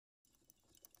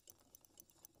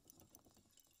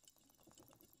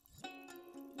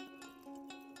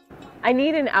I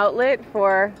need an outlet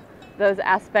for those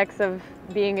aspects of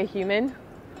being a human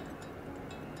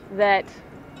that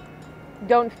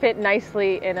don't fit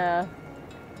nicely in a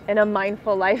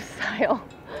mindful lifestyle.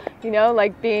 You know,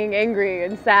 like being angry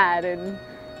and sad and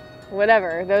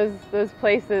whatever. Those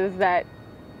places that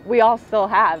we all still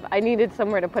have. I needed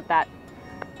somewhere to put that.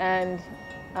 And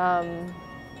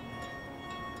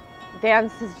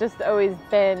dance has just always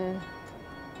been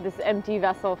this empty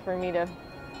vessel for me to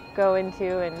go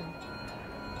into and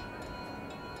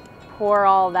pour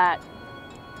all that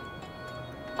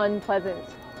unpleasant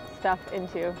stuff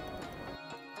into.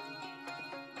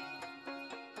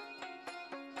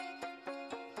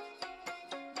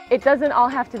 It doesn't all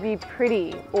have to be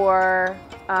pretty or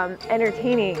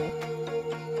entertaining.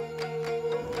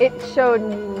 It showed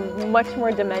much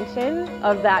more dimension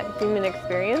of that human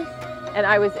experience, and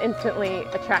I was instantly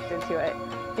attracted to it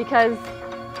because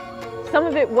some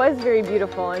of it was very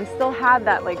beautiful and still had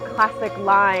that like classic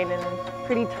line and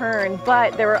pretty turn,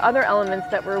 but there were other elements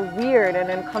that were weird and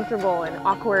uncomfortable and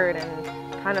awkward and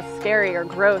kind of scary or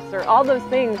gross or all those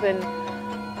things, and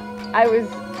I was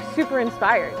super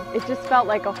inspired. It just felt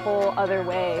like a whole other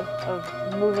way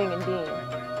of moving and being.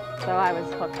 So I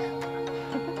was hooked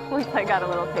once I got a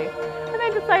little taste. And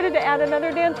I decided to add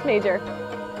another dance major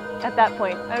at that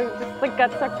point. I just like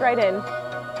got sucked right in.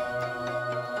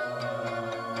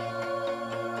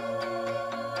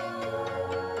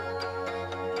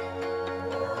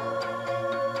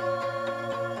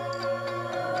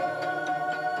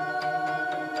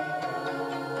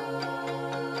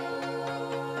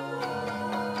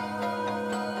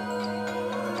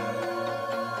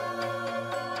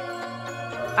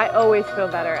 I always feel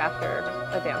better after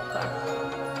a dance class.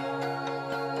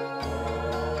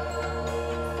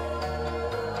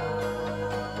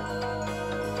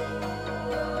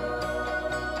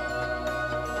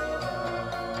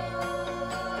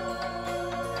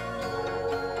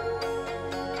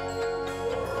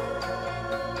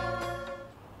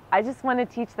 I just want to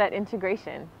teach that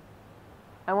integration.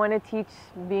 I want to teach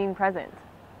being present.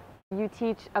 You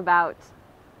teach about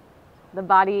the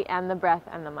body and the breath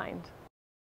and the mind,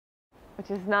 which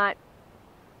is not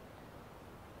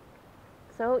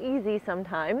so easy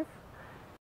sometimes.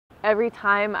 Every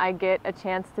time I get a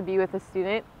chance to be with a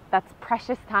student, that's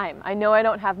precious time. I know I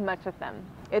don't have much with them.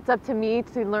 It's up to me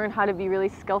to learn how to be really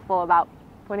skillful about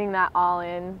putting that all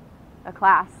in a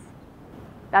class.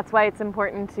 That's why it's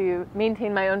important to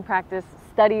maintain my own practice,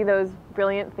 study those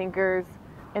brilliant thinkers,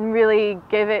 and really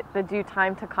give it the due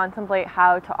time to contemplate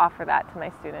how to offer that to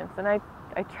my students. And I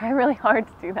try really hard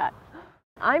to do that.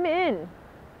 I'm in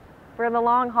for the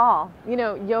long haul. You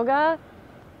know, yoga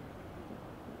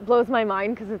blows my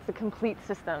mind because it's a complete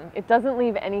system. It doesn't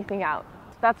leave anything out.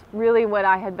 That's really what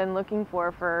I had been looking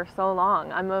for so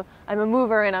long. I'm a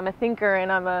mover and I'm a thinker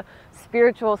and I'm a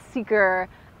spiritual seeker,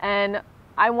 and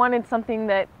I wanted something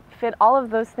that fit all of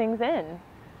those things in.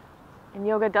 And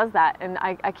yoga does that, and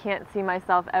I can't see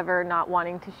myself ever not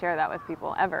wanting to share that with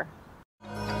people, ever.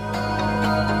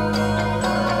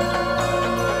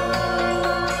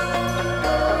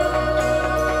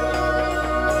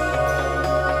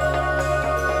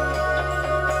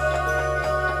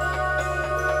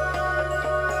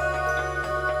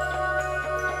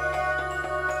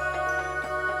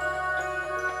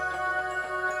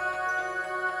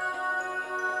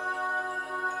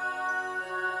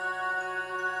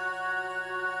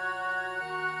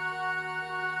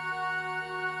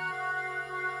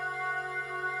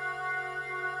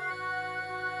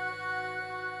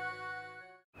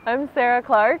 I'm Sarah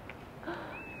Clark,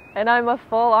 and I'm a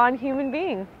full-on human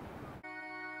being.